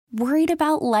Worried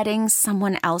about letting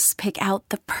someone else pick out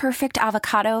the perfect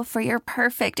avocado for your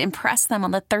perfect impress them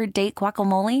on the third date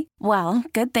guacamole? Well,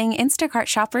 good thing Instacart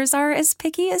shoppers are as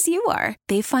picky as you are.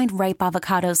 They find ripe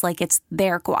avocados like it's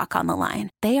their guac on the line.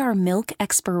 They are milk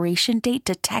expiration date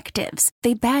detectives.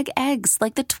 They bag eggs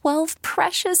like the 12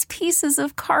 precious pieces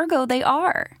of cargo they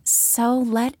are. So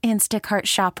let Instacart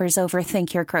shoppers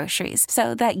overthink your groceries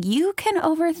so that you can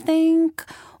overthink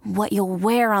what you'll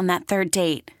wear on that third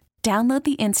date. Download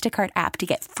the Instacart app to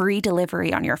get free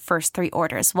delivery on your first 3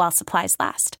 orders while supplies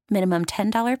last. Minimum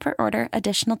 $10 per order.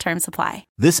 Additional terms apply.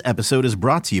 This episode is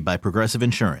brought to you by Progressive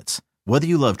Insurance. Whether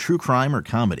you love true crime or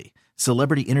comedy,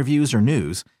 celebrity interviews or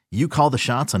news, you call the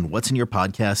shots on what's in your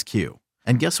podcast queue.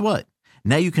 And guess what?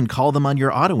 Now you can call them on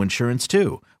your auto insurance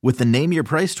too with the Name Your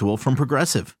Price tool from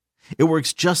Progressive. It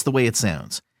works just the way it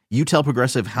sounds. You tell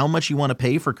Progressive how much you want to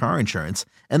pay for car insurance,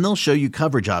 and they'll show you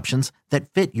coverage options that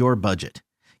fit your budget.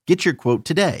 Get your quote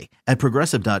today at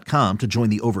Progressive.com to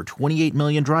join the over 28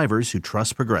 million drivers who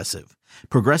trust Progressive.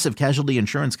 Progressive Casualty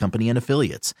Insurance Company and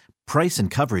Affiliates. Price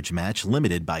and coverage match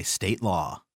limited by state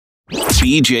law.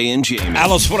 BJ and Jamie.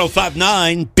 Alice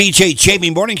 105.9, BJ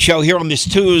Jamie Morning Show here on this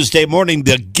Tuesday morning.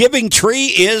 The Giving Tree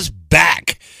is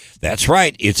back. That's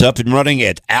right. It's up and running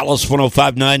at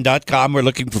Alice1059.com. We're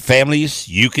looking for families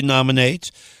you can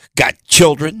nominate. Got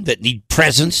children that need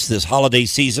presents this holiday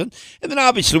season. And then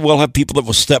obviously we'll have people that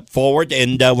will step forward,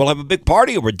 and we'll have a big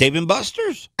party over at Dave &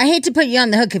 Buster's. I hate to put you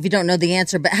on the hook if you don't know the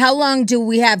answer, but how long do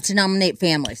we have to nominate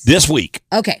families? This week.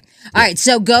 Okay. All right.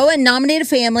 So go and nominate a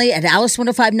family at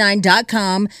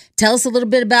Alice1059.com. Tell us a little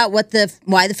bit about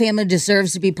why the family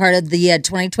deserves to be part of the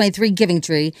 2023 Giving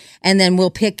Tree. And then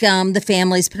we'll pick the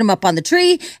families, put them up on the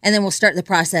tree, and then we'll start the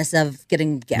process of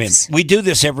getting gifts. Man, we do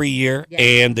this every year,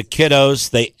 and the kiddos,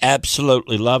 they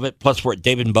absolutely love it. Plus, we're at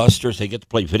Dave & Buster's. They get to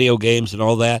play video games and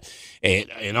all that.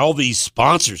 And all these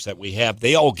sponsors that we have,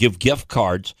 they all give gift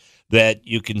cards that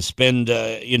you can spend,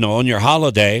 on your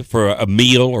holiday for a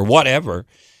meal or whatever.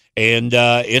 And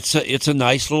it's a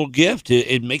nice little gift.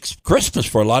 It makes Christmas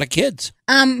for a lot of kids.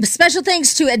 Special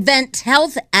thanks to Advent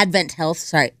Health,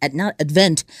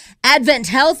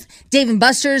 Dave &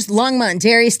 Buster's, Longmont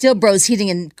Dairy, Steel Bros Heating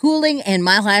and Cooling, and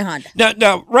Mile High Honda.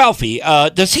 Now, Ralphie,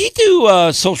 does he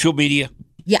do social media?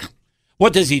 Yeah.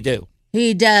 What does he do?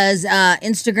 He does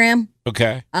Instagram.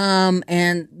 Okay.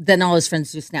 And then all his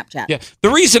friends do Snapchat. Yeah. The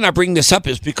reason I bring this up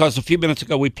is because a few minutes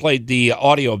ago we played the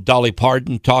audio of Dolly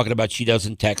Parton talking about she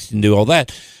doesn't text and do all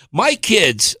that. My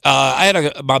kids, I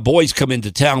had my boys come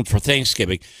into town for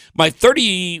Thanksgiving. My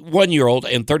 31-year-old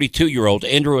and 32-year-old,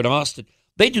 Andrew and Austin,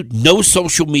 they do no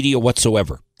social media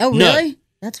whatsoever. Oh, really? None.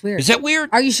 That's weird. Is that weird?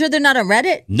 Are you sure they're not on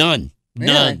Reddit? None.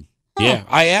 Really? None. Huh. Yeah.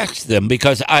 I asked them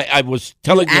because I was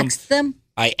telling them. Asked them?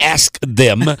 I asked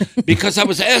them because I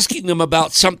was asking them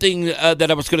about something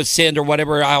that I was going to send or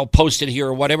whatever. I'll post it here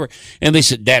or whatever. And they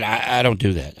said, Dad, I don't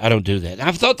do that. I don't do that. And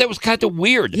I thought that was kind of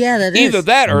weird. Yeah, that is. Either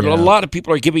that or a lot of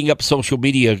people are giving up social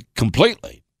media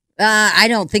completely. I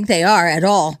don't think they are at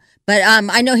all. But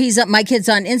I know my kid's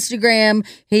on Instagram.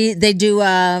 They do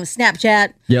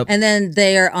Snapchat. Yep. And then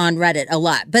they are on Reddit a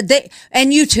lot.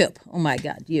 And YouTube. Oh my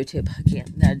God, YouTube. I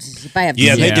can't. If I have to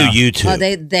They do YouTube. Oh,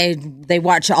 they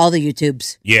watch all the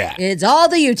YouTubes. Yeah. It's all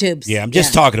the YouTubes. Yeah, I'm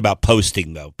just talking about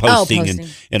posting though. Posting.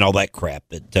 And all that crap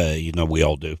that we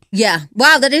all do. Yeah.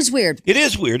 Wow, that is weird. It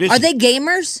is weird. Are they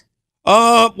gamers?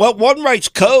 Well, one writes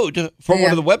code for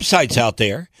one of the websites out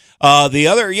there. The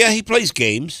other, he plays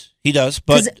games. He does,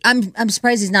 but I'm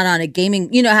surprised he's not on a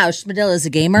gaming. You know how Schmidl is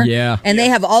a gamer, and they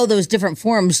have all those different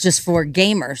forums just for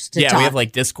gamers to talk. We have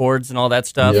like Discords and all that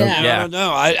stuff. Yeah.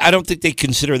 No, I don't think they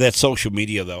consider that social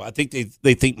media though. I think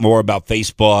they think more about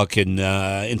Facebook and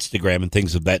Instagram and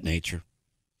things of that nature.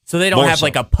 So they don't have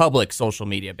like a public social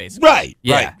media, basically. Right.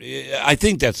 Yeah. Right. I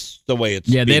think that's the way it's.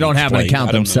 Yeah, they don't have an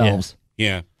account themselves.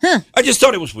 Yeah. Huh. I just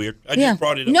thought it was weird. I just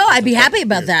brought it up. No, I'd be happy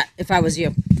about that if I was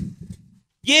you.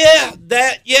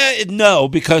 No,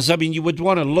 because you would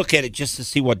want to look at it just to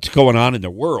see what's going on in the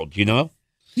world,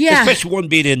 Yeah. Especially one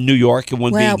being in New York and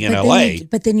one being in LA.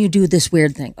 But then you do this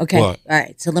weird thing. Okay. What? All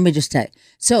right. So let me just tell you.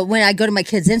 So when I go to my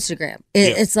kid's Instagram,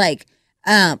 it's like,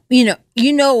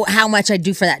 you know how much I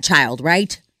do for that child,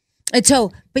 right? And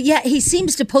so, but yeah, he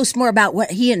seems to post more about what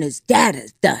he and his dad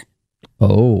has done.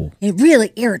 Oh. It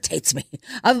really irritates me.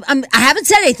 I haven't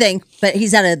said anything, but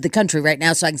he's out of the country right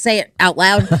now, so I can say it out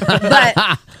loud.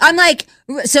 But I'm like,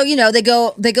 so, they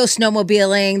go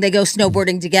snowmobiling, they go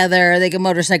snowboarding together, they go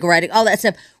motorcycle riding, all that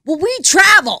stuff. Well, we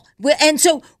travel. And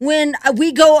so when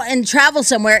we go and travel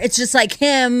somewhere, it's just like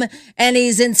him and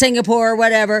he's in Singapore or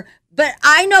whatever. But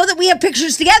I know that we have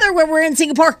pictures together where we're in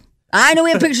Singapore. I know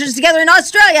we have pictures together in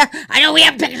Australia. I know we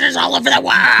have pictures all over the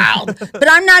world.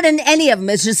 But I'm not in any of them.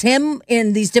 It's just him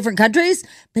in these different countries.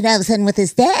 But all of a sudden with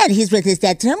his dad, he's with his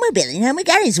dad snowmobiling. Oh my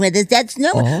God, he's with his dad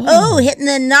snowmobiling. Oh, hitting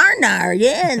the nar-nar.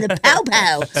 Yeah, the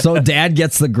pow-pow. So dad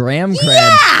gets the gram cred.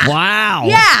 Yeah. Wow.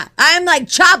 Yeah, I'm like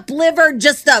chopped liver,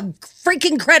 just a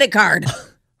freaking credit card.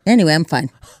 Anyway, I'm fine.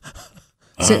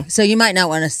 So you might not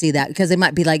want to see that because they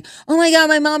might be like, oh my God,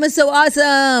 my mom is so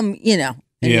awesome. You know.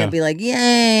 And you'll be like,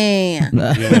 yay.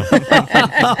 Man.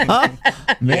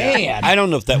 I don't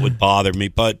know if that would bother me,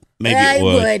 but maybe it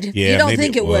would. Yeah, you don't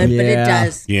think it would, but it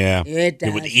does. Yeah. It does.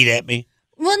 It would eat at me?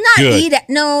 Well, not Good. eat at.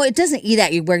 No, it doesn't eat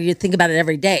at you where you think about it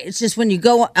every day. It's just when you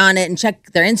go on it and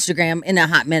check their Instagram in a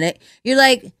hot minute, you're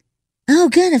like, oh,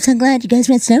 good. I'm so glad you guys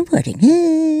went snowboarding.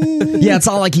 Yeah, it's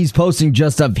not like he's posting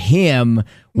just of him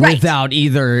without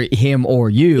either him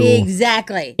or you.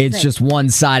 Exactly. It's just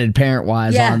one-sided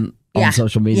parent-wise on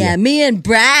social media. Yeah, me and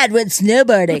Brad went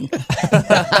snowboarding.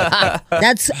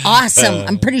 That's awesome.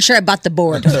 I'm pretty sure I bought the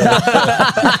board. All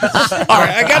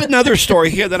right, I got another story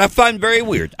here that I find very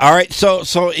weird. All right, so,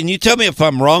 and you tell me if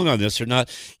I'm wrong on this or not.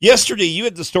 Yesterday, you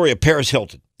had the story of Paris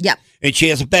Hilton. Yep. And she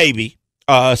has a baby,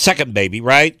 second baby,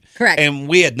 right? Correct. And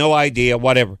we had no idea,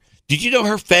 whatever. Did you know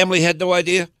her family had no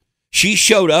idea? She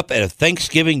showed up at a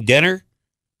Thanksgiving dinner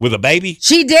with a baby.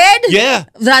 She did? Yeah.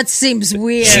 That seems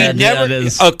weird. She never,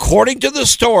 according to the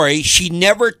story, she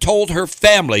never told her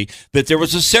family that there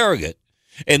was a surrogate.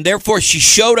 And therefore, she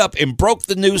showed up and broke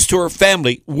the news to her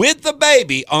family with the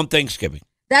baby on Thanksgiving.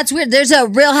 That's weird. There's a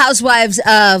Real Housewives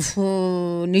of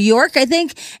New York, I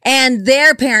think, and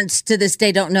their parents to this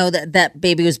day don't know that that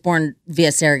baby was born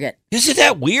via surrogate. Isn't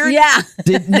that weird? Yeah.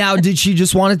 Did she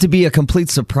just want it to be a complete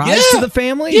surprise to the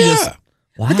family? Yeah.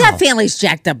 Wow. But that family's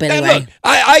jacked up anyway. Hey, look,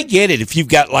 I get it if you've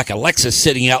got like a Lexus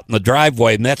sitting out in the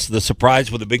driveway and that's the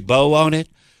surprise with a big bow on it.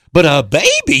 But a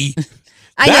baby,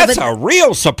 that's a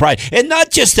real surprise. And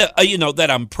not just, that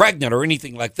I'm pregnant or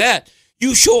anything like that.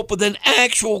 You show up with an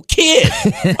actual kid, a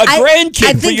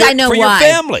grandkid for your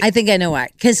family. I think I know why.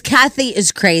 Because Kathy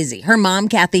is crazy. Her mom,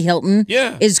 Kathy Hilton,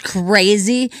 is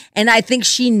crazy. And I think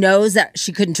she knows that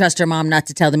she couldn't trust her mom not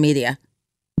to tell the media.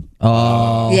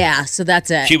 Oh. Yeah, so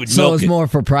that's it. She would milk So it was more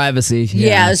for privacy.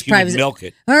 Yeah, it was privacy. Would milk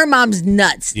it. Her mom's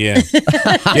nuts. Yeah.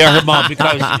 Yeah, her mom,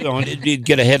 because you'd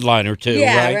get a headline or two,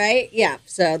 Yeah, right? Yeah,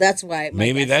 so that's why.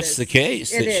 Maybe that's the case.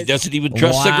 That It she is. doesn't even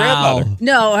trust the grandmother.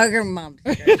 No, her mom.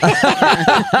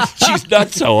 She's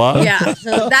nuts, so huh? Yeah,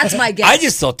 so that's my guess. I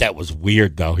just thought that was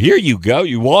weird, though. Here you go.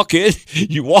 You walk in,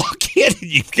 and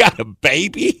you've got a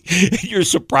baby, and you're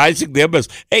surprising them as,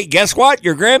 hey, guess what?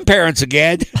 Your grandparents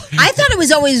again. I thought it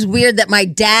was always weird that my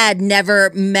dad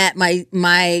never met my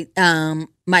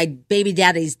baby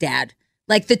daddy's dad.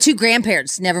 Like the two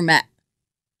grandparents never met.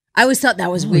 I always thought that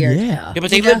was weird. Yeah. Yeah,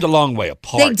 but they lived a long way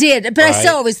apart. They did, but I right?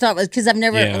 still always thought it was because I've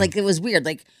never it was weird.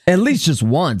 Like At least just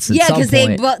once. At some because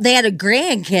point. they had a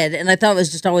grandkid, and I thought it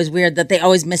was just always weird that they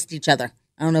always missed each other.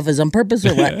 I don't know if it was on purpose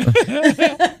or what,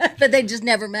 but they just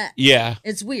never met. Yeah.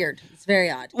 It's weird. It's very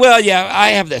odd. Well, yeah, I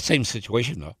have that same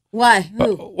situation, though. Why?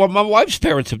 Who? Well, my wife's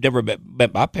parents have never met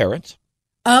my parents.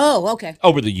 Oh, okay.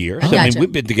 Over the years. Gotcha. I mean,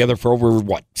 we've been together for over,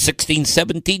 16,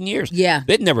 17 years. Yeah.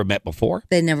 They'd never met before.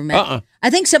 They never met.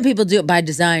 I think some people do it by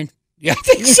design. Yeah, I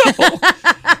think so.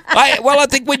 I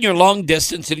think when you're long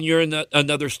distance and you're in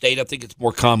another state, I think it's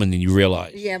more common than you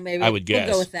realize. Yeah, maybe. I would guess.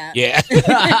 We'll go with that. Yeah.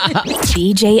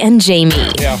 BJ and Jamie.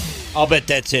 Yeah. I'll bet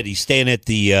that's it. He's staying at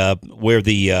the where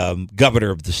the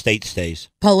governor of the state stays.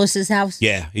 Polis's house?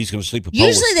 Yeah, he's going to sleep with Polis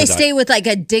Usually they tonight. stay with like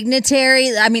a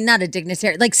dignitary. I mean, not a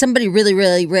dignitary, like somebody really,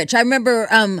 really rich. I remember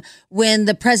when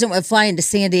the president would fly into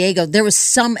San Diego, there was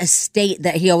some estate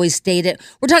that he always stayed at.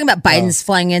 We're talking about Biden's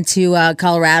flying into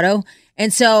Colorado.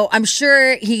 And so I'm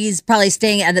sure he's probably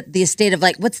staying at the estate of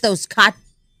like, what's those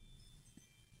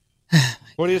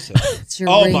What is it? It's your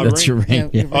Oh, ring. my That's your ring.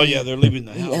 Your Oh, ring. yeah, they're leaving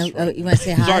the house. Oh, right you want to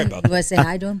say hi? Sorry about You that. want to say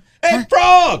hi to him? Hey,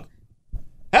 Frog!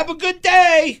 Have a good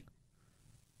day!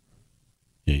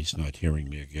 Yeah, he's not hearing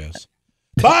me, I guess.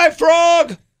 Bye,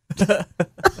 Frog!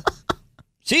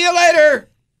 See you later!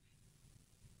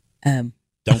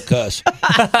 Don't cuss.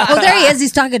 Oh, there he is.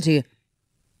 He's talking to you.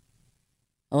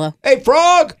 Hello? Hey,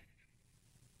 Frog!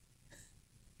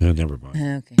 No, never mind.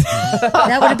 Okay.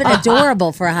 That would have been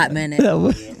adorable for a hot minute.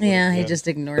 Yeah, he just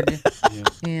ignored you.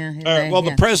 Yeah. All right, well,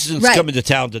 the president's coming to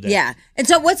town today. Yeah. And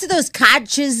so what's those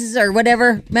Koches or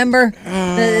whatever? Remember?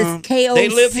 The Koch. they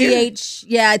live here?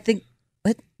 Yeah, I think.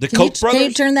 What? The Can Koch Can you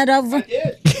brothers? turn that over? I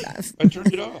did. I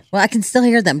turned it off. Well, I can still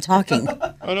hear them talking.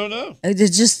 I don't know.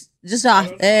 It's just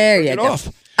off. There you Turn it go.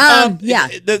 off. Yeah.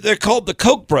 They're called the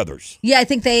Koch brothers. Yeah, I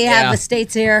think they have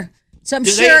estates here. So I'm Do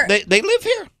sure. they live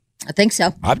here? I think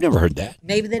so. I've never heard that.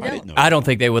 Maybe they don't. I don't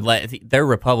think they would let. They're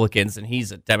Republicans, and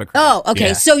he's a Democrat. Oh, okay.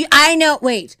 Yeah. So I know.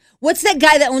 Wait, what's that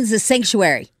guy that owns the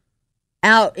sanctuary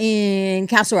out in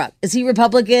Castle Rock? Is he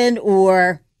Republican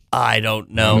or? I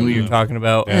don't know who you're talking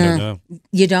about. I don't know.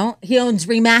 You don't? He owns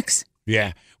Remax.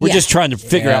 Yeah. We're Yeah. just trying to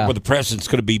figure out where the president's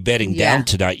going to be bedding down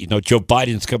tonight. You know, Joe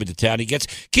Biden's coming to town.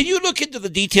 Can you look into the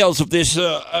details of this?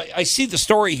 I see the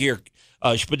story here,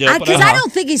 Spadil. Because I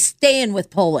don't think he's staying with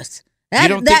Polis. You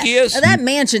don't think he is? That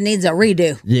mansion needs a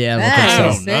redo. Yeah, I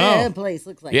don't know. That place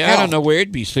looks like Yeah, hell. I don't know where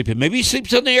he'd be sleeping. Maybe he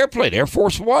sleeps on the airplane, Air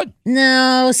Force One.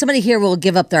 No, somebody here will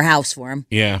give up their house for him.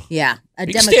 Yeah. Yeah, a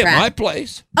He can stay at my Democrat.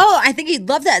 place. Oh, I think he'd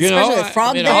love that, especially with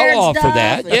Frog there I'll and offer stuff.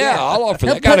 that. Yeah, I'll offer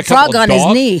He'll that. Got a put Frog couple of on his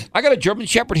dogs. knee. I got a German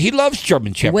Shepherd. He loves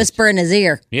German Shepherds. Whisper in his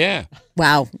ear. Yeah.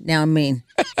 Wow, now I'm mean.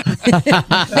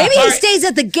 Maybe he stays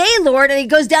at the Gaylord and he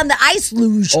goes down the ice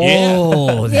luge.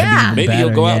 Oh, that'd be Yeah. even Maybe he'll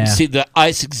better, go out yeah. and see the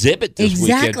ice exhibit this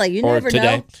Exactly. weekend. You or never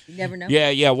today. know. You never know.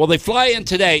 Yeah. Well, they fly in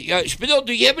today. Spadil,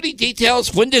 do you have any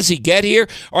details? When does he get here?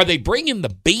 Are they bringing the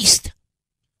Beast?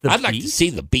 I'd like to see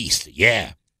the Beast.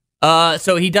 Yeah.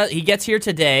 So he gets here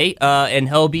today, and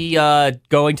he'll be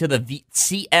going to the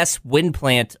CS wind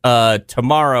plant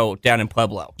tomorrow down in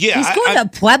Pueblo. Yeah. He's going to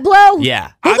Pueblo?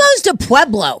 Yeah. Who goes to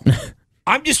Pueblo?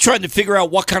 I'm just trying to figure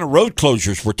out what kind of road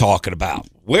closures we're talking about.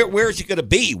 Where is he going to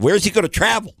be? Where is he going to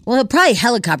travel? Well, he'll probably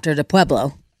helicopter to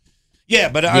Pueblo. Yeah,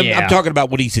 but I'm talking about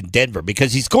when he's in Denver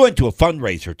because he's going to a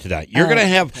fundraiser tonight. You're going to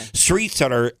have streets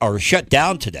that are shut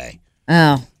down today.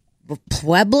 Oh,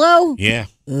 Pueblo? Yeah.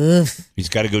 Ugh. He's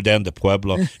got to go down to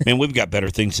Pueblo. Man, we've got better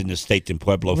things in this state than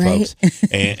Pueblo, Right. folks.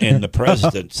 And the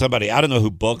president, somebody, I don't know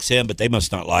who books him, but they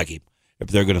must not like him if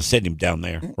they're going to send him down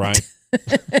there, right?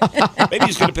 Maybe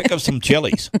he's going to pick up some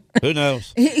chilies. Who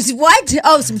knows? He's what?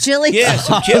 Oh, some chili? Yeah,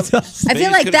 some chilies. I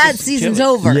feel like that season's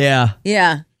over. Yeah.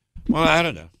 Yeah. Well, I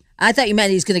don't know. I thought you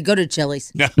meant he's going to go to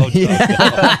Chili's. No. Well,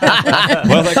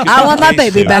 I want my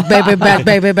baby back, baby back,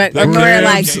 baby back. That Or could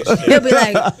like, be. he'll be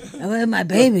like, I want my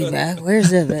baby back.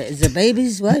 Where's is the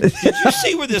baby's what? Did you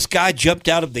see where this guy jumped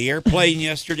out of the airplane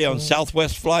yesterday on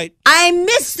Southwest flight? I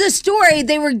missed the story.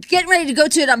 They were getting ready to go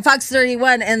to it on Fox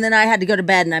 31, and then I had to go to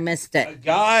bed, and I missed A it.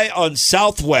 guy on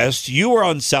Southwest, you were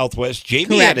on Southwest.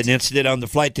 Jamie had Correct. an incident on the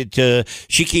flight that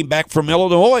she came back from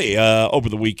Illinois over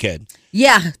the weekend.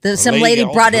 Yeah, some lady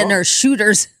all brought in drunk. her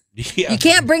shooters. Yeah. You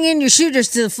can't bring in your shooters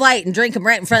to the flight and drink them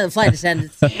right in front of the flight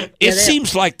attendants. It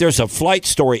seems like there's a flight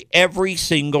story every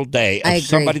single day I of agree.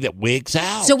 somebody that wigs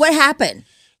out. So what happened?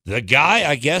 The guy,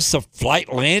 I guess the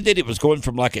flight landed. It was going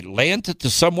from like Atlanta to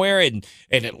somewhere, and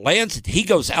it lands. He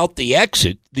goes out the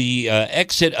exit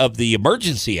of the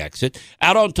emergency exit,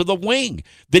 out onto the wing.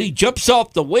 Then he jumps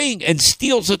off the wing and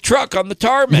steals a truck on the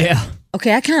tarmac. Yeah.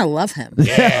 Okay, I kind of love him.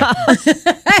 Yeah.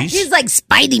 He's like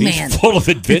Spidey Man. He's full of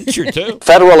adventure, too.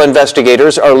 Federal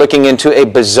investigators are looking into a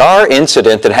bizarre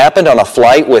incident that happened on a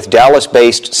flight with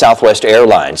Dallas-based Southwest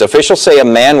Airlines. Officials say a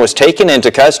man was taken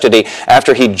into custody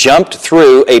after he jumped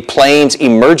through a plane's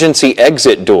emergency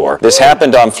exit door. This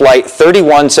happened on Flight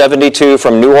 3172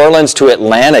 from New Orleans to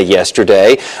Atlanta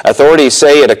yesterday. Authorities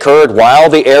say it occurred while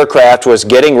the aircraft was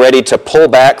getting ready to pull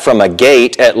back from a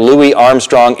gate at Louis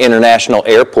Armstrong International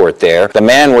Airport there. The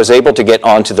man was able to get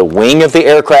onto the wing of the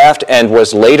aircraft and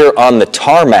was later on the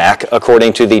tarmac,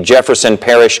 according to the Jefferson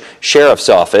Parish Sheriff's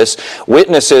Office.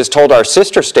 Witnesses told our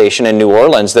sister station in New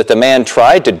Orleans that the man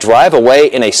tried to drive away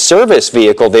in a service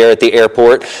vehicle there at the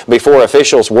airport before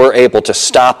officials were able to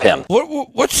stop him.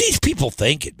 What's these people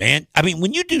thinking, man? I mean,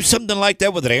 when you do something like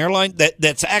that with an airline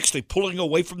that's actually pulling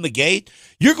away from the gate,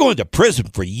 you're going to prison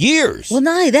for years. Well,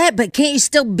 not only that, but can't you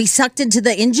still be sucked into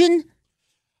the engine?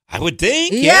 I would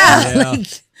think. Yeah. Like,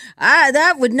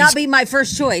 that would not be my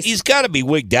first choice. He's got to be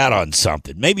wigged out on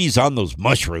something. Maybe he's on those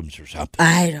mushrooms or something.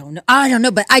 I don't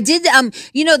know. But I did,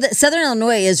 that Southern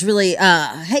Illinois is really,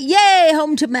 hey, yay,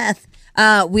 home to meth.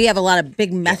 We have a lot of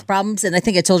big meth problems. And I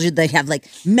think I told you they have like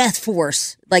meth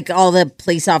force, like all the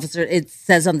police officers, it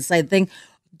says on the side thing.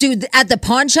 Dude, at the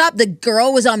pawn shop, the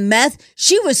girl was on meth.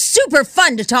 She was super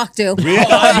fun to talk to. Really?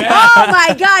 Oh,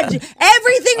 my God.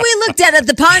 Everything we looked at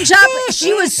the pawn shop,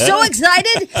 she was so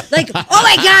excited. Like, oh,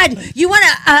 my God, you want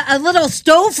a little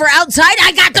stove for outside?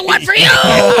 I got the one for you.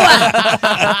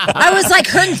 I was like,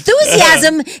 her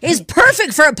enthusiasm is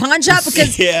perfect for a pawn shop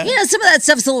because, some of that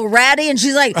stuff's a little ratty. And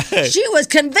she's like, she was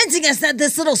convincing us that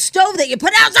this little stove that you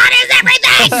put outside is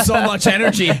everything. So much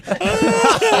energy.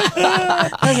 I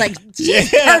was like, she's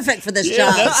perfect for this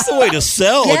job. That's the way to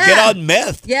sell. Yeah. Get on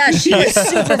meth. Yeah, she was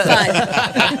super fun.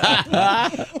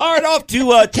 All right, off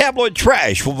to Tabloid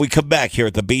Trash when we come back here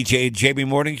at the BJ and Jamie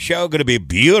Morning Show. Going to be a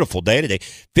beautiful day today.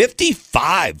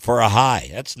 55 for a high.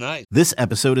 That's nice. This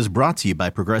episode is brought to you by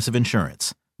Progressive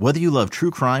Insurance. Whether you love true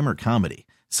crime or comedy,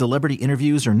 celebrity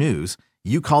interviews or news,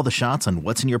 you call the shots on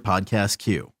what's in your podcast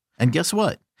queue. And guess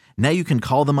what? Now you can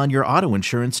call them on your auto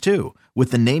insurance too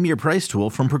with the Name Your Price tool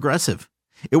from Progressive.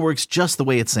 It works just the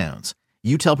way it sounds.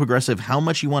 You tell Progressive how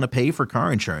much you want to pay for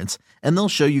car insurance, and they'll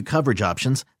show you coverage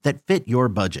options that fit your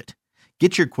budget.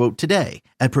 Get your quote today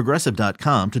at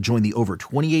Progressive.com to join the over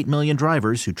 28 million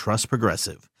drivers who trust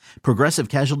Progressive. Progressive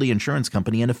Casualty Insurance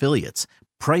Company and Affiliates.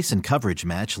 Price and coverage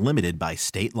match limited by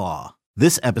state law.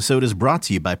 This episode is brought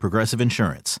to you by Progressive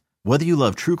Insurance. Whether you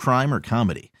love true crime or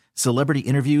comedy, celebrity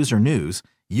interviews or news,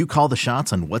 you call the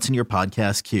shots on what's in your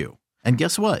podcast queue. And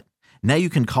guess what? Now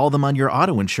you can call them on your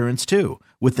auto insurance too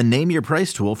with the Name Your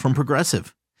Price tool from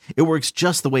Progressive. It works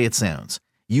just the way it sounds.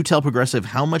 You tell Progressive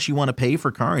how much you want to pay for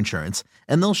car insurance,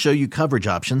 and they'll show you coverage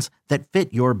options that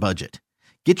fit your budget.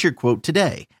 Get your quote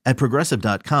today at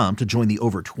Progressive.com to join the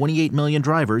over 28 million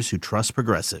drivers who trust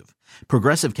Progressive.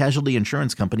 Progressive Casualty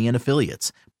Insurance Company and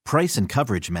Affiliates. Price and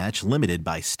coverage match limited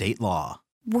by state law.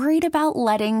 Worried about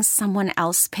letting someone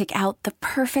else pick out the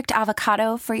perfect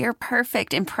avocado for your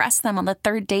perfect impress them on the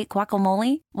third date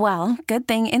guacamole? Well, good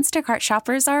thing Instacart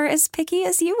shoppers are as picky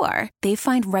as you are. They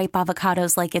find ripe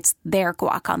avocados like it's their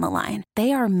guac on the line.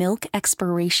 They are milk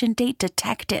expiration date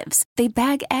detectives. They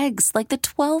bag eggs like the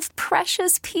 12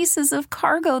 precious pieces of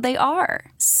cargo they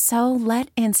are. So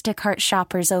let Instacart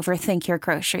shoppers overthink your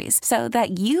groceries so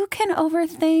that you can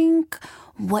overthink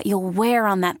what you'll wear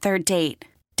on that third date.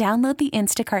 Download the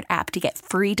Instacart app to get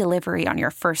free delivery on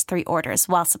your first 3 orders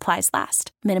while supplies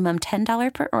last. Minimum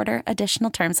 $10 per order.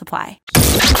 Additional terms apply.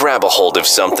 Grab a hold of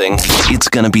something. It's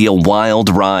going to be a wild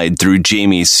ride through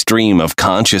Jamie's stream of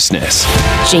consciousness.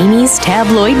 Jamie's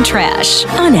Tabloid Trash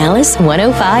on Alice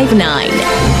 105.9.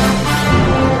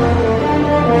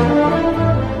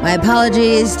 My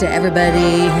apologies to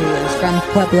everybody who is from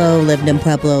Pueblo, lived in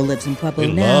Pueblo, lives in Pueblo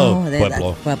We now. love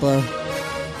Pueblo. Pueblo.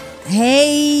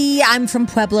 Hey, I'm from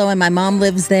Pueblo and my mom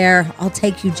lives there. I'll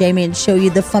take you, Jamie, and show you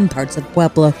the fun parts of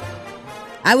Pueblo.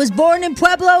 I was born in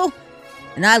Pueblo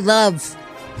and I love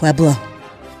Pueblo.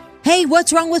 Hey,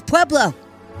 what's wrong with Pueblo?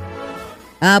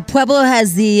 Pueblo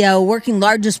has the working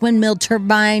largest windmill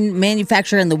turbine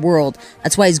manufacturer in the world.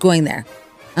 That's why he's going there.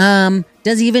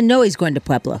 Does he even know he's going to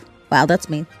Pueblo? Wow, that's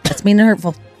mean. That's mean and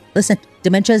hurtful. Listen,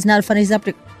 dementia is not a funny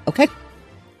subject, okay?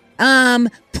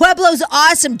 Pueblo's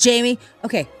awesome, Jamie.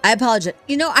 Okay, I apologize.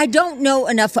 You know, I don't know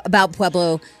enough about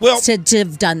Pueblo to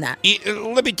have done that.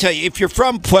 Let me tell you, if you're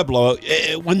from Pueblo,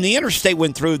 when the interstate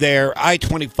went through there,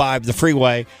 I-25, the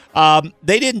freeway,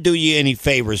 they didn't do you any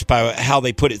favors by how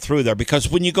they put it through there, because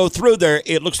when you go through there,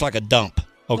 it looks like a dump.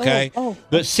 Okay?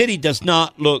 The city does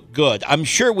not look good. I'm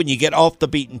sure when you get off the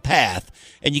beaten path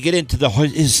and you get into the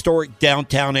historic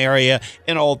downtown area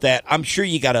and all that, I'm sure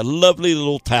you got a lovely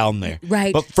little town there.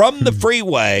 Right. But from the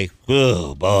freeway,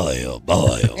 oh boy, oh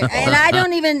boy, oh boy. And I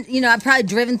don't even, I've probably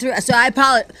driven through. So I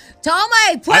apologize. To all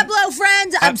my Pueblo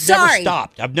friends, I'm sorry.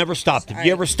 I've never stopped. Have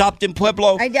you ever stopped in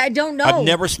Pueblo? I don't know. I've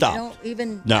never stopped.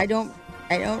 I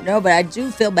don't know, but I do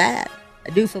feel bad.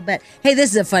 Hey,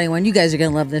 this is a funny one. You guys are going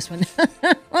to love this one.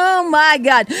 Oh, my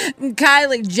God.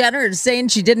 Kylie Jenner is saying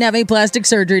she didn't have any plastic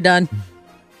surgery done.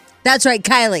 That's right,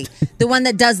 Kylie. The one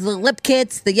that does the lip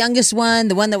kits, the youngest one,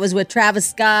 the one that was with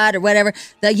Travis Scott or whatever.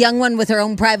 The young one with her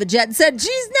own private jet said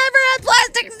she's never had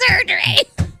plastic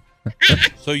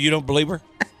surgery. So you don't believe her?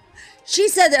 She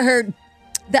said that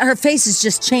her face has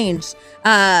just changed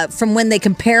from when they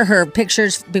compare her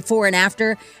pictures before and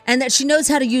after, and that she knows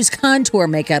how to use contour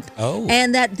makeup. Oh.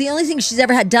 And that the only thing she's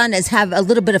ever had done is have a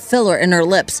little bit of filler in her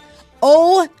lips.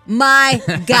 Oh, my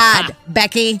God,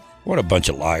 Becky. What a bunch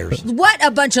of liars. What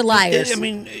a bunch of liars. I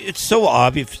mean, it's so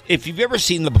obvious. If you've ever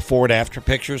seen the before and after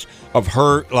pictures of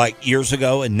her like years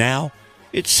ago and now,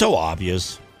 it's so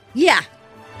obvious. Yeah.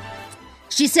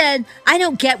 She said, I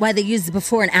don't get why they use the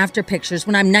before and after pictures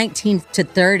when I'm 19 to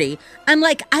 30. I'm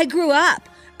like, I grew up.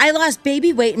 I lost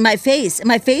baby weight in my face, and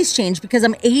my face changed because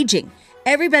I'm aging.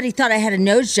 Everybody thought I had a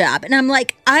nose job. And I'm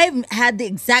like, I've had the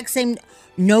exact same.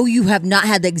 No, you have not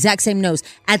had the exact same nose.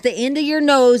 At the end of your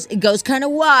nose, it goes kind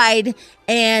of wide,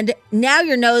 and now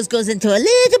your nose goes into a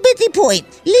little bitty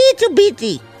point. Little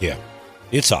bitty. Yeah.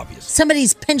 It's obvious.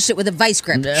 Somebody's pinched it with a vice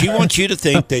grip. She wants you to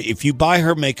think that if you buy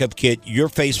her makeup kit, your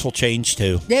face will change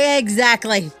too. Yeah,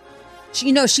 exactly.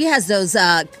 She has those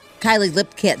Kylie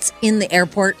lip kits in the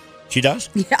airport. She does?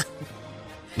 Yeah.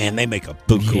 Man, they make a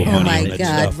buku of money Oh my on that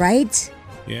God, stuff. right?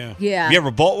 Yeah. Yeah. You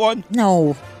ever bought one?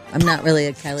 No. I'm not really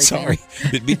a Kylie Sorry,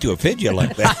 fan. didn't mean to offend you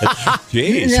like that.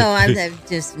 Jeez. No, I'm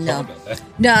just no.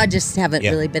 No, I just haven't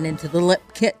really been into the lip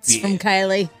kits from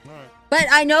Kylie. But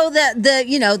I know that the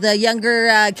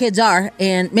younger kids are,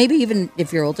 and maybe even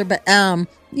if you're older. But I'm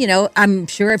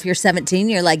sure if you're 17,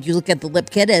 you're like, you look at the lip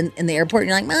kit in the airport, and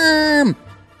you're like, Mom,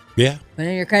 Yeah. put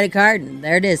in your credit card, and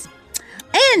there it is.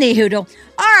 Anyhoodle.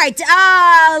 All right,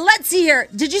 let's see here.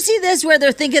 Did you see this where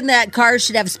they're thinking that cars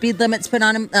should have speed limits put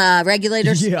on them,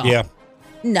 regulators? Yeah.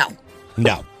 No.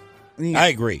 I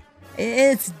agree.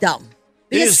 It's dumb.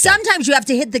 It Because is dumb. sometimes you have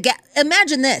to hit the gas.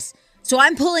 Imagine this. So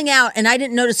I'm pulling out, and I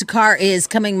didn't notice a car is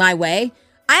coming my way.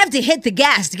 I have to hit the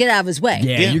gas to get out of his way.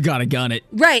 Yeah, you gotta gun it.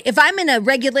 Right. If I'm in a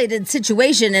regulated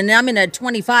situation and I'm in a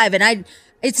 25 and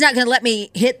it's not going to let me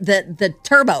hit the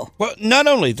turbo. Well, not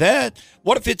only that,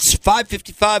 what if it's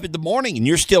 5:55 in the morning and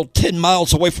you're still 10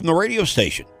 miles away from the radio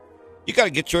station? You got to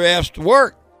get your ass to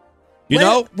work. You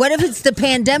know? What if it's the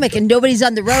pandemic and nobody's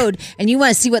on the road and you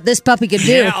want to see what this puppy can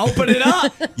do? Yeah, open it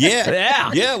up.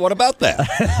 Yeah, what about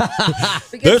that?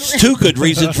 There's two good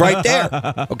reasons right there.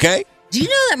 Okay? Do you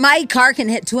know that my car can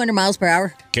hit 200 miles per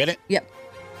hour? Get it? Yep.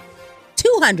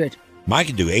 200. Mine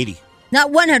can do 80.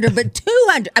 Not 100, but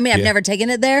 200. I mean, I've never taken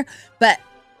it there, but...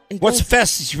 What's the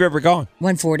fastest you've ever gone?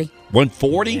 140.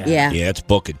 140? Yeah. Yeah, it's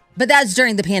booking. But that's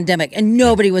during the pandemic, and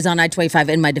nobody was on I-25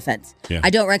 in my defense. Yeah. I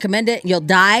don't recommend it. You'll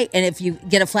die, and if you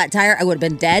get a flat tire, I would have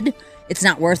been dead. It's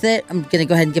not worth it. I'm going to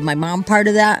go ahead and give my mom part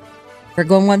of that for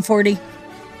going 140.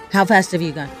 How fast have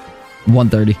you gone?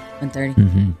 130. 130.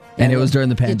 Mm-hmm. And it was during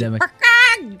the pandemic.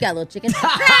 You got a little chicken.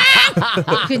 You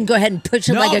couldn't go ahead and push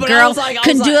it like a but girl.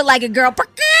 Couldn't do it like a girl.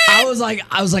 I was like,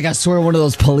 I swear one of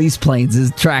those police planes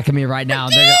is tracking me right now.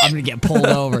 And I'm going to get pulled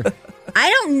over. I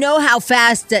don't know how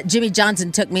fast Jimmy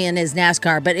Johnson took me in his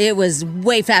NASCAR, but it was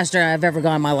way faster than I've ever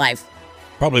gone in my life.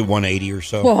 Probably 180 or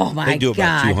so. Oh, my They do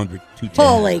about God. 200, 210.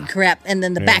 Holy crap. And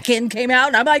then the back end came out,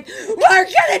 and I'm like, we're going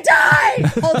to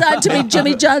die. Hold on to me,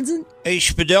 Jimmy Johnson. Hey,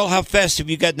 Spadell, how fast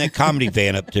have you gotten that comedy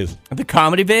van up to? The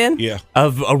comedy van? Yeah.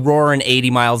 Of a roaring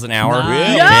 80 miles an hour.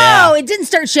 Really? No, Yeah. it didn't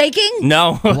start shaking.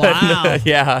 No. Wow.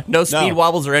 Yeah. No speed No.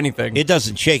 wobbles or anything. It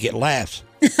doesn't shake, it laughs.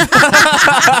 Because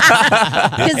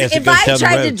As it if goes I down the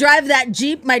tried to road.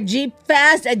 drive my Jeep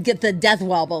fast, I'd get the death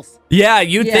wobbles. Yeah,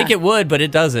 you'd Yeah. think it would, but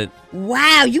it doesn't.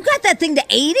 Wow, you got that thing to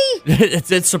 80?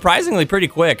 It's surprisingly pretty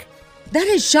quick. That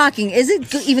is shocking. Is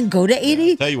it even go to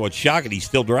 80? Tell you what's shocking, he's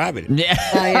still driving it. Yeah.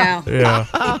 Oh, yeah. Yeah.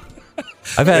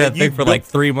 I've had that You thing for like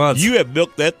 3 months. You have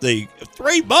milked that thing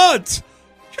 3 months.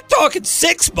 You're talking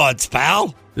 6 months,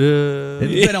 pal.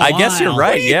 It's been a I guess you're while. right.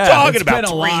 What are you Yeah. talking it's about? been a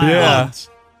 3 while. Yeah. months.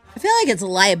 I feel like it's a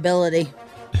liability.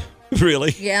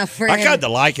 Really? Yeah, for I him. kind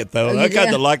of like it, though. Oh, I kind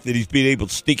yeah. of like that he's being able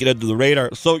to sneak it under the radar.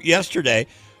 So yesterday,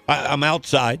 I'm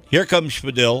outside. Here comes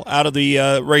Spadil out of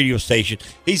the radio station.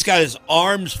 He's got his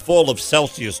arms full of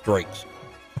Celsius drinks.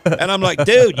 And I'm like,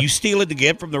 dude, you steal it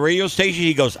again from the radio station?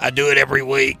 He goes, I do it every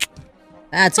week.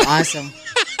 That's awesome.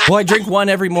 Well, I drink one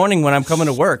every morning when I'm coming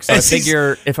to work. So I As he's-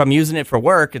 figure if I'm using it for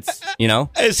work, it's,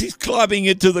 As he's climbing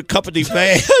into the company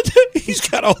van, he's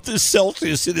got all this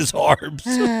Celsius in his arms.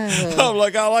 I'm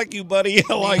like, I like you, buddy.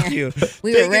 I like you.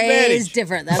 We Take were raised advantage.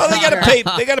 different. That's Well, they for got to sure.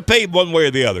 pay. They got to pay him one way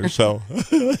or the other. So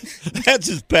that's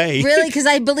his pay. Really? Because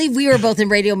I believe we were both in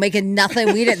radio making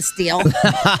nothing. We didn't steal.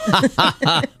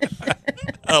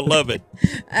 I love it.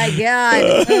 God.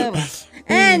 Oh, well.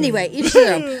 Anyway, each to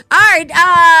their own. All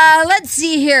right, let's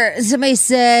see here. Somebody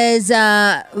says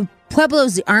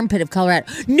Pueblo's the armpit of Colorado.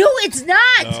 No, it's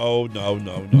not. No.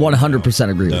 100%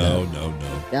 agree with that. No.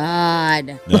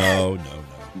 God. No.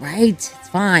 Right. It's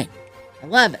fine. I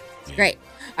love it. It's great.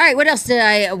 All right, what else did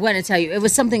I want to tell you? It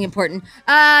was something important.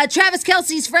 Travis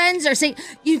Kelce's friends are saying,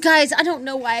 you guys, I don't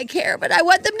know why I care, but I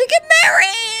want them to get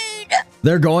married.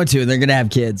 They're going to. They're going to have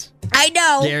kids. I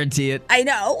know. Guarantee it. I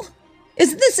know.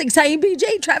 Isn't this exciting,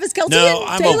 BJ? Travis Kelce No, and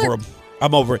I'm Taylor? over him.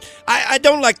 I'm over it. I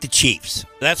don't like the Chiefs.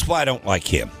 That's why I don't like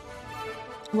him.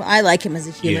 Well, I like him as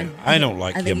a human. Yeah, I don't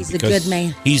like I him think he's a because good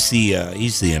man. He's the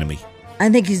enemy. I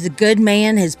think he's a good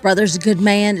man. His brother's a good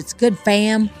man. It's a good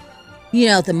fam. You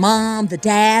know, the mom, the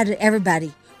dad,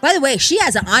 everybody. By the way, she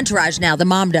has an entourage now. The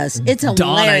mom does. It's hilarious.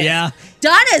 Donna, yeah.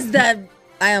 Donna's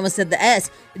I almost said the S.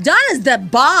 Donna's the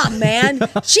bomb, man.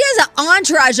 She has an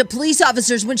entourage of police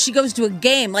officers when she goes to a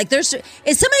game. Like, is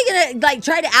somebody gonna like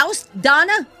try to oust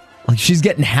Donna? Like she's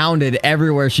getting hounded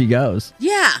everywhere she goes.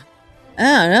 Yeah. I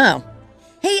don't know.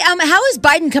 Hey, how is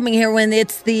Biden coming here when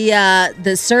it's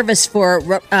the service for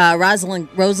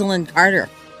Rosalind Carter?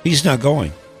 He's not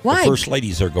going. Why? The first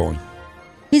ladies are going.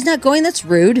 He's not going. That's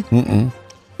rude. Mm-mm.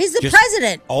 He's the Just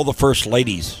president. All the first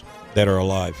ladies that are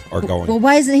alive are going. Well,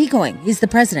 why isn't he going? He's the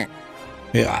president.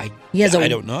 Yeah, I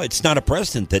don't know. It's not a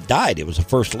president that died. It was a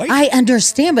first lady. I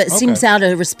understand, but it seems out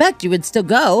of respect, you would still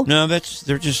go. No,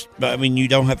 they're just. I mean, you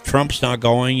don't have Trump's not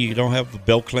going. You don't have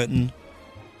Bill Clinton.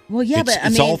 Well, yeah, but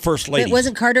it's all first ladies.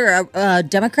 Wasn't Carter a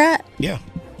Democrat? Yeah.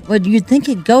 Well, you'd think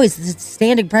he'd go. He's the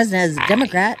standing president as a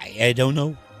Democrat. I don't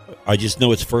know. I just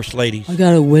know it's first ladies. I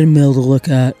got a windmill to look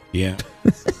at. Yeah.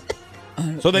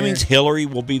 So that means Hillary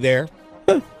will be there.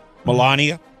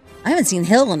 Melania. I haven't seen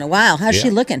Hill in a while. How's she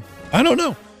looking? I don't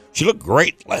know. She looked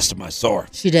great last time I saw her.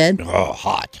 She did? Oh,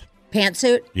 hot.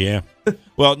 Pantsuit? Yeah.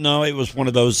 Well, no, it was one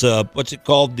of those, what's it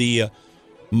called? The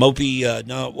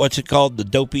mopey, what's it called? The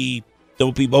dopey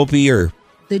mopey or?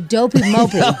 The dopey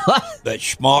mopey. That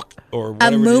schmuck or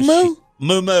whatever. A moo-moo?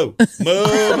 Moo-moo.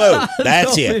 Moo-moo.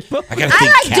 That's it. I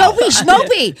like dopey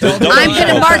schmopey. I'm going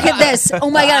to market this. Oh,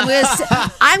 my God.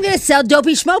 I'm going to sell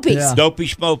dopey schmopies. Yeah. Dopey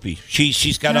schmopey.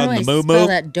 She's got How on do the I moo-moo. spell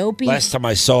that? Dopey? Last time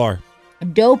I saw her.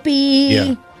 Dopey.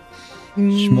 Yeah.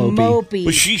 Schmopey.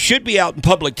 Well, she should be out in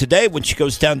public today when she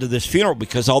goes down to this funeral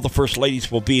because all the first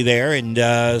ladies will be there,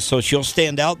 and so she'll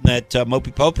stand out in that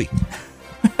mopey popey.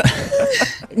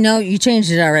 No, you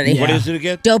changed it already. What is it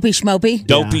again? Dopey schmopey.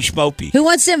 Dopey schmopey. Who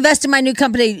wants to invest in my new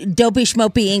company, Dopey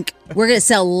Schmopey Inc.? We're going to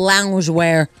sell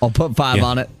loungewear. I'll put 5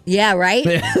 on it. Yeah, right?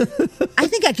 I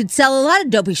think I could sell a lot of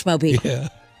Dopey Schmopey. Yeah.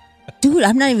 Dude,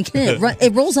 I'm not even kidding.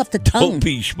 It rolls off the tongue.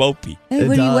 Dopey schmopey. Hey,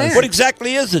 what do you wear? What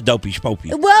exactly is a dopey schmopey?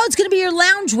 Well, it's going to be your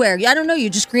loungewear. I don't know. You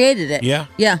just created it. Yeah.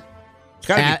 Yeah. It's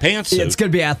got to be pantsuit. It's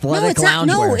going to be athletic loungewear.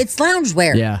 No, it's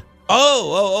loungewear. Yeah.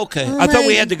 Oh, okay. I thought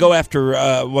we had to go after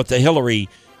what the Hillary,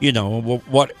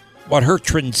 what her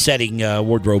trend-setting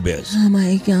wardrobe is. Oh,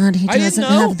 my God. He I didn't doesn't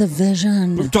know. have the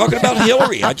vision. We're talking about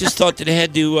Hillary. I just thought that it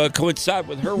had to coincide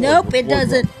with her Nope, it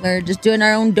doesn't. We're just doing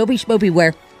our own Dopey Schmopey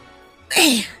wear.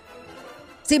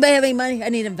 Does anybody have any money? I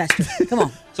need investors. Come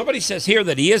on. Somebody says here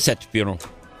that he is at the funeral.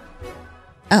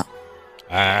 Oh.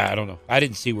 I don't know. I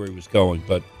didn't see where he was going,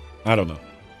 but I don't know.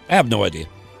 I have no idea.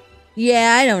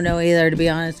 Yeah, I don't know either, to be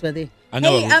honest with you. I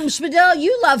know Hey, Spadil,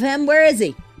 you love him. Where is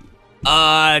he?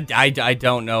 I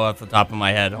don't know off the top of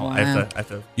my head. I have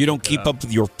to You don't keep up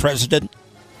with your president?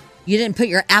 You didn't put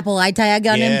your Apple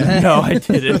iTag on him? No, I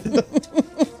didn't.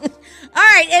 All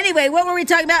right, anyway, what were we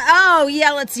talking about? Oh,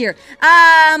 yeah, let's hear.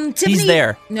 Tiffany. He's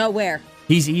there. No, where?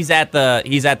 He's at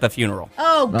the funeral.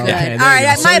 Oh, good. Okay, All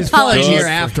right, so my he's probably apologies. here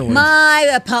afterwards. My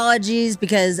apologies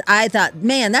because I thought,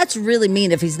 man, that's really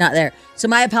mean if he's not there. So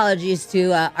my apologies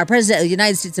to our president of the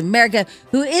United States of America,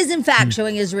 who is in fact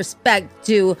showing his respect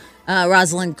to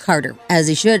Rosalind Carter, as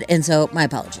he should. And so my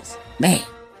apologies. Man,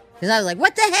 because I was like,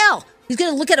 what the hell? He's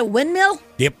going to look at a windmill?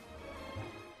 Yep.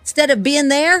 Instead of being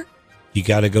there? You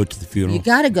got to go to the funeral. You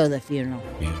got to go to the funeral.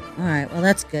 Yeah. All right, well,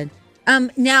 that's good.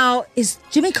 Now, is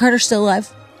Jimmy Carter still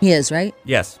alive? He is, right?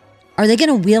 Yes. Are they going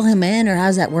to wheel him in, or how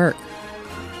does that work?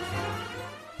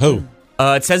 Who?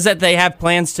 It says that they have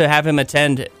plans to have him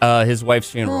attend his wife's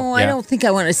funeral. Oh, I don't think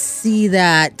I want to see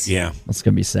that. Yeah. That's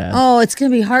going to be sad. Oh, it's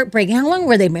going to be heartbreaking. How long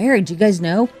were they married? Do you guys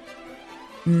know?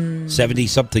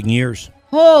 70-something years.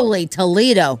 Holy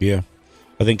Toledo. Yeah.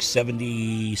 I think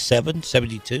 77,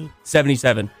 72?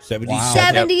 77.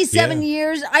 77 Yep.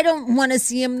 years. I don't want to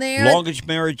see him there. Longest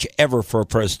marriage ever for a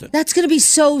president. That's going to be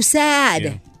so sad.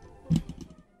 Yeah.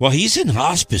 Well, he's in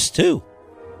hospice, too.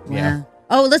 Yeah.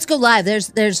 Oh, let's go live. There's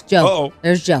Joe. Uh-oh.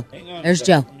 There's Joe. Hang on a There's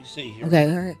second. Joe. Let me see here.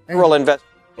 Okay, all right. Federal invest.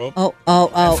 Oh,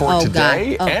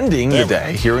 today, God. Oh. ending the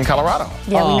day here in Colorado.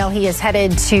 Yeah, we know he is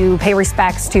headed to pay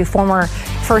respects to former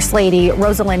First Lady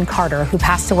Rosalind Carter, who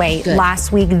passed away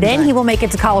last week. Then he will make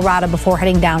it to Colorado before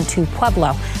heading down to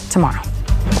Pueblo tomorrow.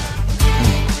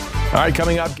 All right,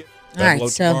 coming up. All right,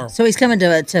 so he's coming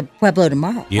to Pueblo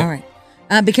tomorrow. Yep. All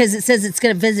right. Because it says it's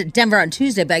going to visit Denver on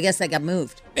Tuesday, but I guess that got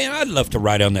moved. Man, I'd love to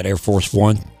ride on that Air Force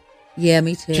One. Yeah,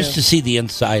 me too. Just to see the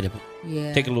inside of it.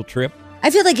 Yeah. Take a little trip. I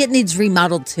feel like it needs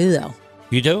remodeled too, though.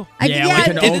 You do? Like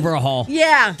an overhaul.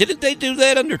 Yeah. Didn't they do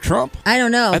that under Trump? I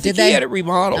don't know. I think Did they? he had it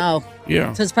remodeled. Oh.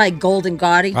 Yeah. So it's probably gold and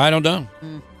gaudy. I don't know.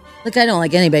 Look, I don't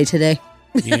like anybody today.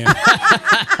 Yeah.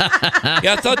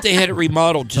 Yeah, I thought they had it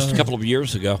remodeled just a couple of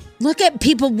years ago. Look at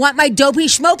people want my dopey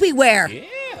schmopey wear. Yeah.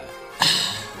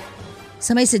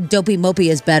 Somebody said dopey mopey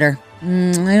is better. I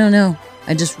don't know.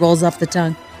 It just rolls off the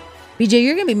tongue. BJ,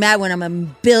 you're going to be mad when I'm a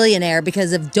billionaire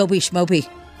because of dopey schmopey.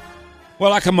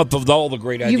 Well, I come up with all the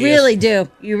great ideas. You really do.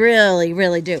 You really,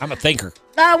 really do. I'm a thinker.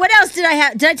 What else did I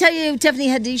have? Did I tell you Tiffany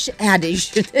Haddish?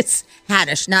 It's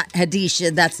Haddish, not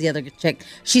Hadish. That's the other chick.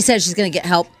 She said she's going to get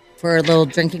help for her little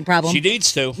drinking problem. She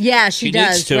needs to. Yeah, she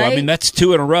does, needs to. right? I mean, that's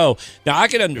 2 in a row. Now, I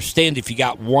can understand if you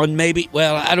got one, maybe.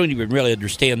 Well, I don't even really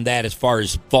understand that as far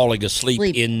as falling asleep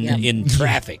in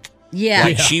traffic. Yeah.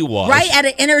 like she was. Right at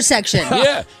an intersection.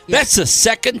 Yeah. That's the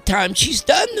second time she's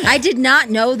done that. I did not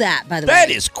know that, by the way.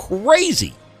 That is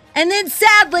crazy. And then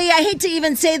sadly, I hate to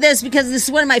even say this because this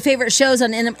is one of my favorite shows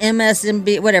on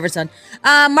MSNBC, whatever it's on.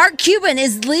 Mark Cuban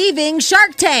is leaving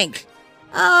Shark Tank.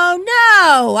 Oh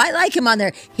no, I like him on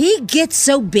there. He gets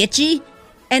so bitchy,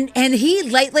 and he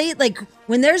lately, like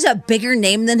when there's a bigger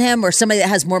name than him or somebody that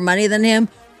has more money than him,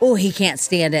 oh, he can't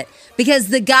stand it. Because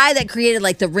the guy that created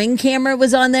like the Ring camera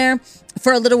was on there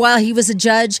for a little while. He was a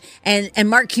judge, and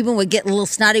Mark Cuban would get a little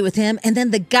snotty with him. And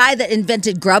then the guy that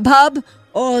invented Grubhub,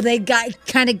 they got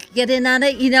kind of get in on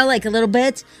it, like a little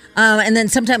bit. And then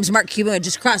sometimes Mark Cuban would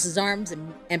just cross his arms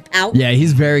and pout. Yeah,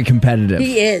 he's very competitive.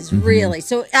 He is, really.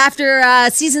 So after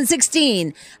season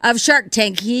 16 of Shark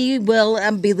Tank, he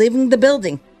will be leaving the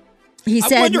building. He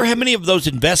said, I wonder how many of those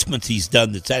investments he's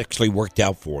done that's actually worked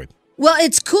out for him. Well,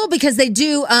 it's cool because they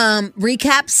do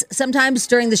recaps sometimes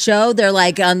during the show. They're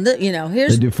like on the,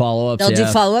 here's. They do follow-ups. They'll do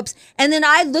follow-ups. And then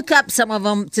I look up some of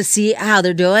them to see how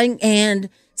they're doing. And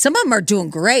some of them are doing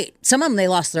great. Some of them, they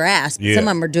lost their ass. But some of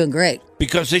them are doing great.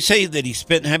 Because they say that he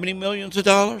spent how many millions of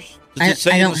dollars? I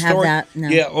don't have that. No.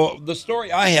 Yeah, well, the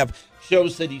story I have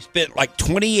shows that he spent like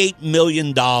 $28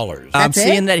 million. I'm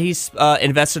seeing that he's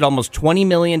invested almost $20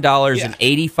 million in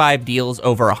 85 deals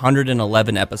over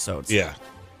 111 episodes. Yeah.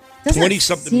 Doesn't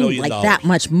 20-something million like that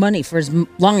much money for as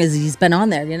long as he's been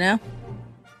on there,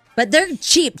 But they're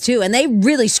cheap, too, and they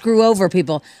really screw over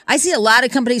people. I see a lot of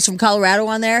companies from Colorado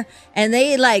on there, and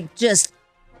they, they're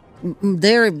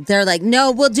like,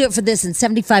 no, we'll do it for this, and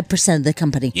 75% of the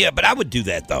company. Yeah, but I would do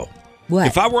that, though. What?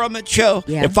 If I were on that show,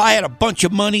 if I had a bunch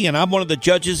of money and I'm one of the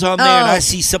judges on there and I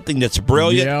see something that's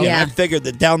brilliant, and I figure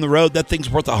that down the road that thing's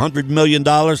worth $100 million,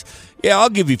 I'll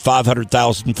give you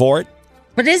 $500,000 for it.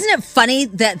 But isn't it funny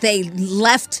that they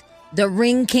left the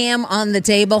Ring cam on the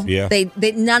table? Yeah. They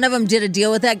none of them did a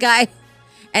deal with that guy.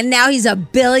 And now he's a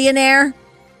billionaire.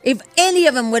 If any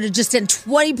of them would have just done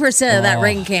 20% of that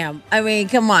Ring cam. I mean,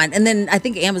 come on. And then I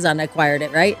think Amazon acquired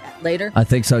it, right? Later? I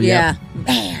think so, yeah.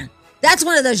 Man, that's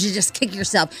one of those you just kick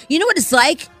yourself. You know what it's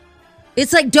like?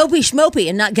 It's like dopey schmopey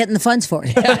and not getting the funds for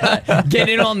it. Get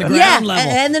in on the ground level.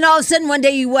 And then all of a sudden one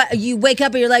day you wake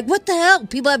up and you're like, what the hell?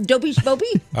 People have dopey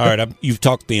schmopey? All right, you've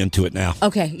talked me into it now.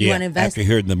 Okay, you want to invest? After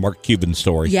hearing the Mark Cuban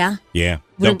story. Yeah? Yeah.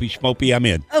 Dopey schmopey, I'm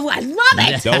in. Oh, I love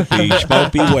it. Dopey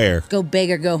schmopey where? Go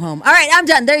big or go home. All right, I'm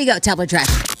done. There you go, Tabloid Trash.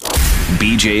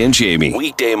 BJ and Jamie,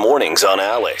 weekday mornings on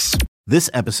Alice. This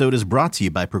episode is brought to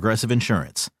you by Progressive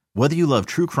Insurance. Whether you love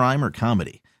true crime or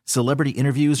comedy, celebrity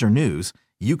interviews or news,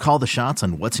 you call the shots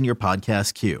on what's in your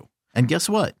podcast queue. And guess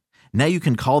what? Now you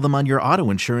can call them on your auto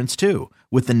insurance too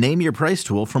with the Name Your Price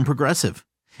tool from Progressive.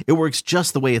 It works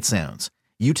just the way it sounds.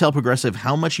 You tell Progressive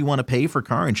how much you want to pay for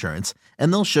car insurance,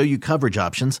 and they'll show you coverage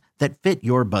options that fit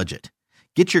your budget.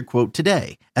 Get your quote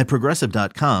today at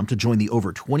Progressive.com to join the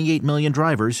over 28 million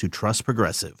drivers who trust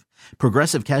Progressive.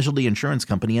 Progressive Casualty Insurance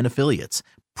Company and Affiliates.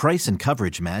 Price and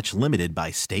coverage match limited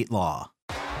by state law.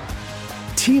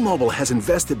 T-Mobile has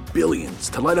invested billions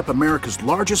to light up America's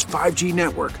largest 5G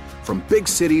network, from big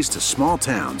cities to small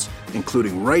towns,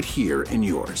 including right here in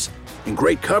yours. And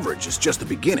great coverage is just the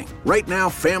beginning. Right now,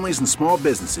 families and small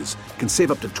businesses can save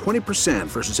up to 20%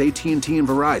 versus AT&T and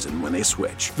Verizon when they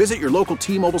switch. Visit your local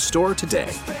T-Mobile store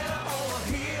today.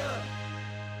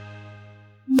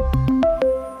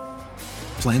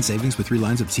 Plan savings with 3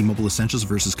 lines of T-Mobile Essentials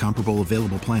versus comparable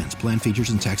available plans. Plan features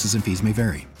and taxes and fees may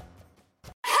vary.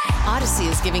 Odyssey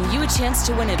is giving you a chance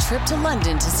to win a trip to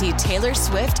London to see Taylor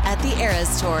Swift at the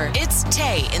Eras Tour. It's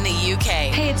Tay in the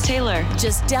UK. Hey, it's Taylor.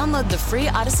 Just download the free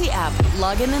Odyssey app,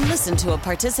 log in and listen to a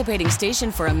participating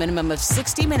station for a minimum of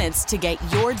 60 minutes to get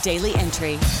your daily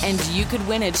entry. And you could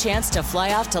win a chance to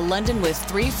fly off to London with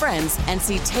 3 friends and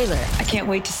see Taylor. I can't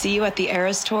wait to see you at the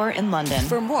Eras Tour in London.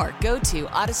 For more, go to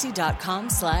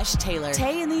odyssey.com/Taylor.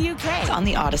 Tay in the UK. It's on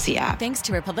the Odyssey app. Thanks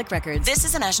to Republic Records. This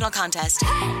is a national contest.